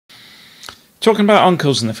Talking about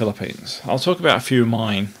uncles in the Philippines, I'll talk about a few of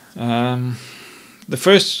mine. The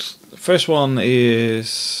first one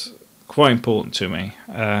is quite important to me.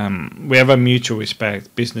 We have a mutual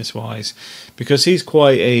respect business-wise because he's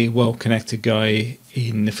quite a well-connected guy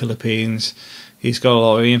in the Philippines. He's got a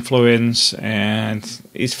lot of influence and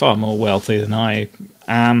he's far more wealthy than I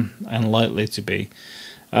am and likely to be.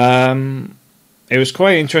 It was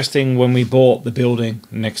quite interesting when we bought the building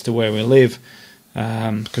next to where we live,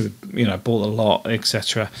 because bought a lot,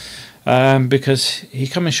 etc. Because he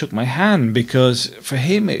come and shook my hand, because for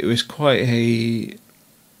him it was quite a,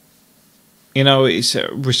 it's a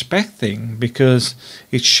respect thing, because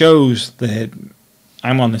it shows that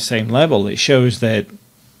I'm on the same level. It shows that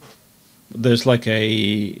there's like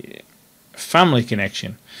a family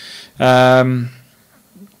connection.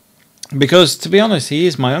 Because to be honest, he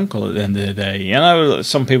is my uncle at the end of the day.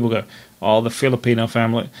 Some people go, "Oh, the Filipino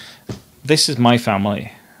family." This is my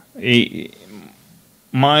family.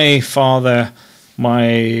 My father,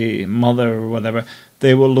 my mother, or whatever,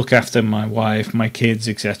 they will look after my wife, my kids,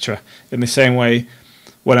 etc. In the same way,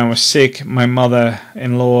 when I was sick, my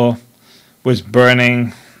mother-in-law was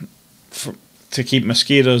burning to keep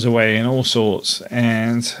mosquitoes away and all sorts,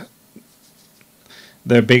 and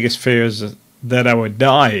their biggest fear is that I would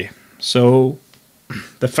die. So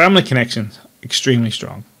the family connection extremely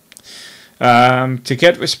strong. To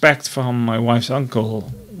get respect from my wife's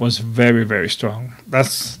uncle was very, very strong.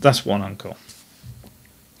 That's one uncle.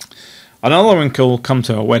 Another uncle come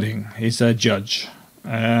to our wedding. He's a judge.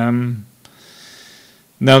 Now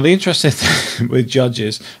the interesting thing with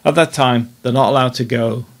judges, at that time they're not allowed to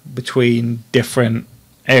go between different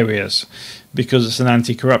areas because it's an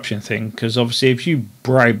anti-corruption thing. Because obviously if you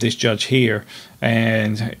bribe this judge here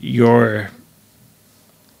and your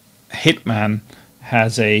hitman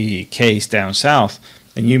has a case down south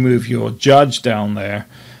and you move your judge down there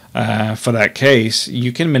for that case,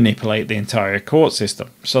 you can manipulate the entire court system.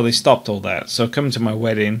 So they stopped all that. So coming to my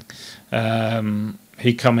wedding,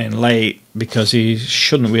 he come in late because he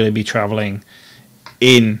shouldn't really be traveling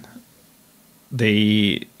in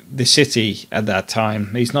the city at that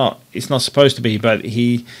time. It's not supposed to be, but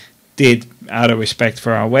he did out of respect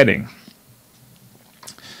for our wedding.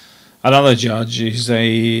 Another judge is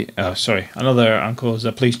another uncle is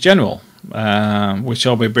a police general, which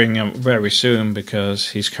I'll be bringing up very soon because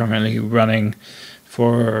he's currently running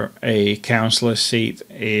for a councillor seat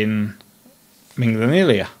in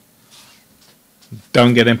Mindanao.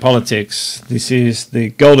 Don't get in politics. This is the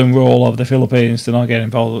golden rule of the Philippines, to not get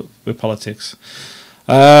involved with politics.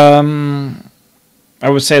 I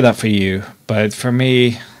would say that for you, but for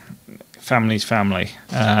me, family's family.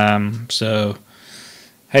 So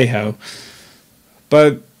hey ho.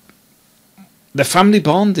 But the family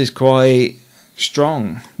bond is quite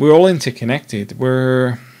strong. We're all interconnected.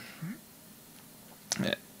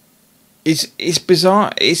 It's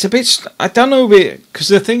bizarre. It's a bit, I don't know, because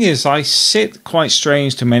the thing is, I sit quite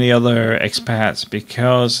strange to many other expats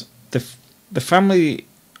because the family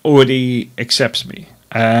already accepts me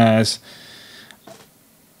as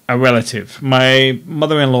a relative. My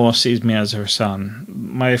mother-in-law sees me as her son.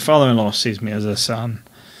 My father-in-law sees me as a son.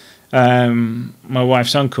 My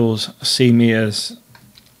wife's uncles see me as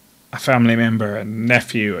a family member, a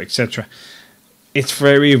nephew, etc. It's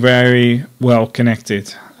very, very well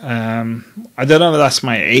connected. I don't know if that's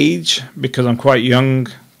my age, because I'm quite young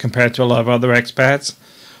compared to a lot of other expats,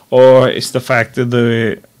 or it's the fact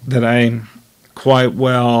that I'm quite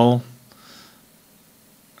well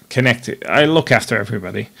connected. I look after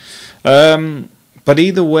everybody. But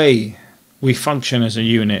either way, we function as a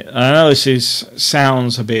unit. I know this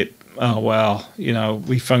sounds a bit, oh well,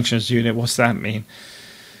 we function as a unit. What's that mean?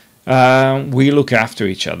 We look after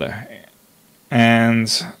each other, and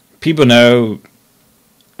people know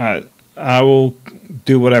I will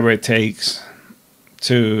do whatever it takes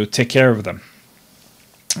to take care of them.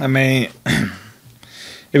 I mean,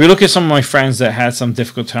 if you look at some of my friends that had some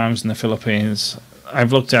difficult times in the Philippines,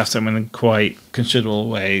 I've looked after them in quite considerable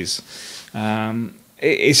ways.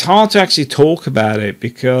 It's hard to actually talk about it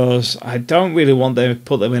because I don't really want to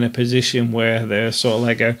put them in a position where they're sort of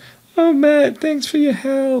like, "Oh, Matt, thanks for your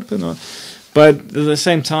help," and all. But at the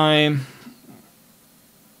same time,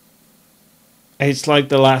 it's like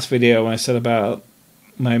the last video I said about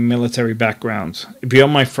my military background. If you're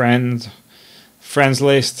on my friends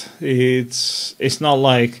list, it's not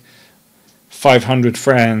like 500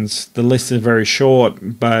 friends. The list is very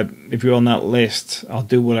short, but if you're on that list, I'll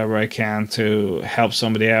do whatever I can to help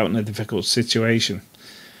somebody out in a difficult situation.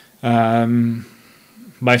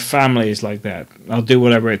 My family is like that. I'll do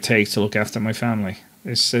whatever it takes to look after my family.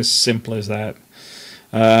 It's as simple as that.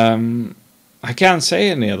 I can't say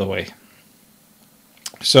it any other way.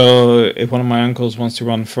 So if one of my uncles wants to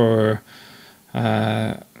run for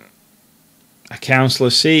a councillor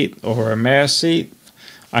seat or a mayor seat,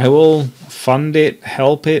 I will fund it,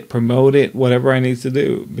 help it, promote it, whatever I need to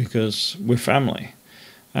do, because we're family.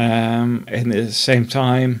 And at the same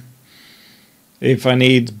time, if I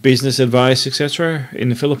need business advice, etc., in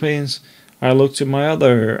the Philippines, I look to my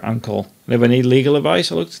other uncle. And if I need legal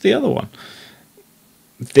advice, I look to the other one.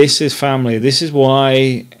 This is family. This is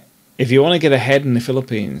why, if you want to get ahead in the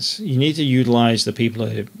Philippines, you need to utilize the people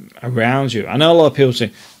around you. I know a lot of people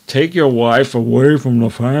say, take your wife away from the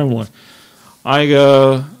family. I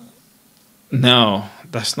go, no,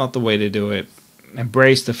 that's not the way to do it.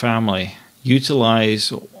 Embrace the family.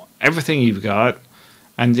 Utilize everything you've got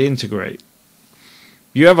and integrate.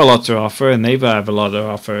 You have a lot to offer and they have a lot to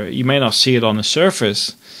offer. You may not see it on the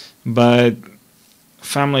surface, but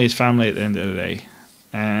family is family at the end of the day.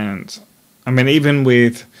 And I mean, even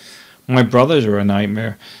with my brothers are a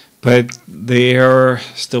nightmare, but they are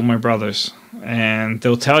still my brothers. And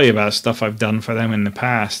they'll tell you about stuff I've done for them in the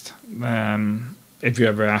past, if you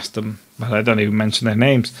ever ask them. But I don't even mention their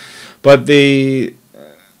names. But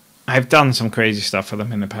I've done some crazy stuff for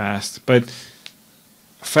them in the past. But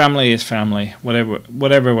family is family,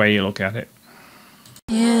 whatever way you look at it.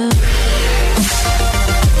 You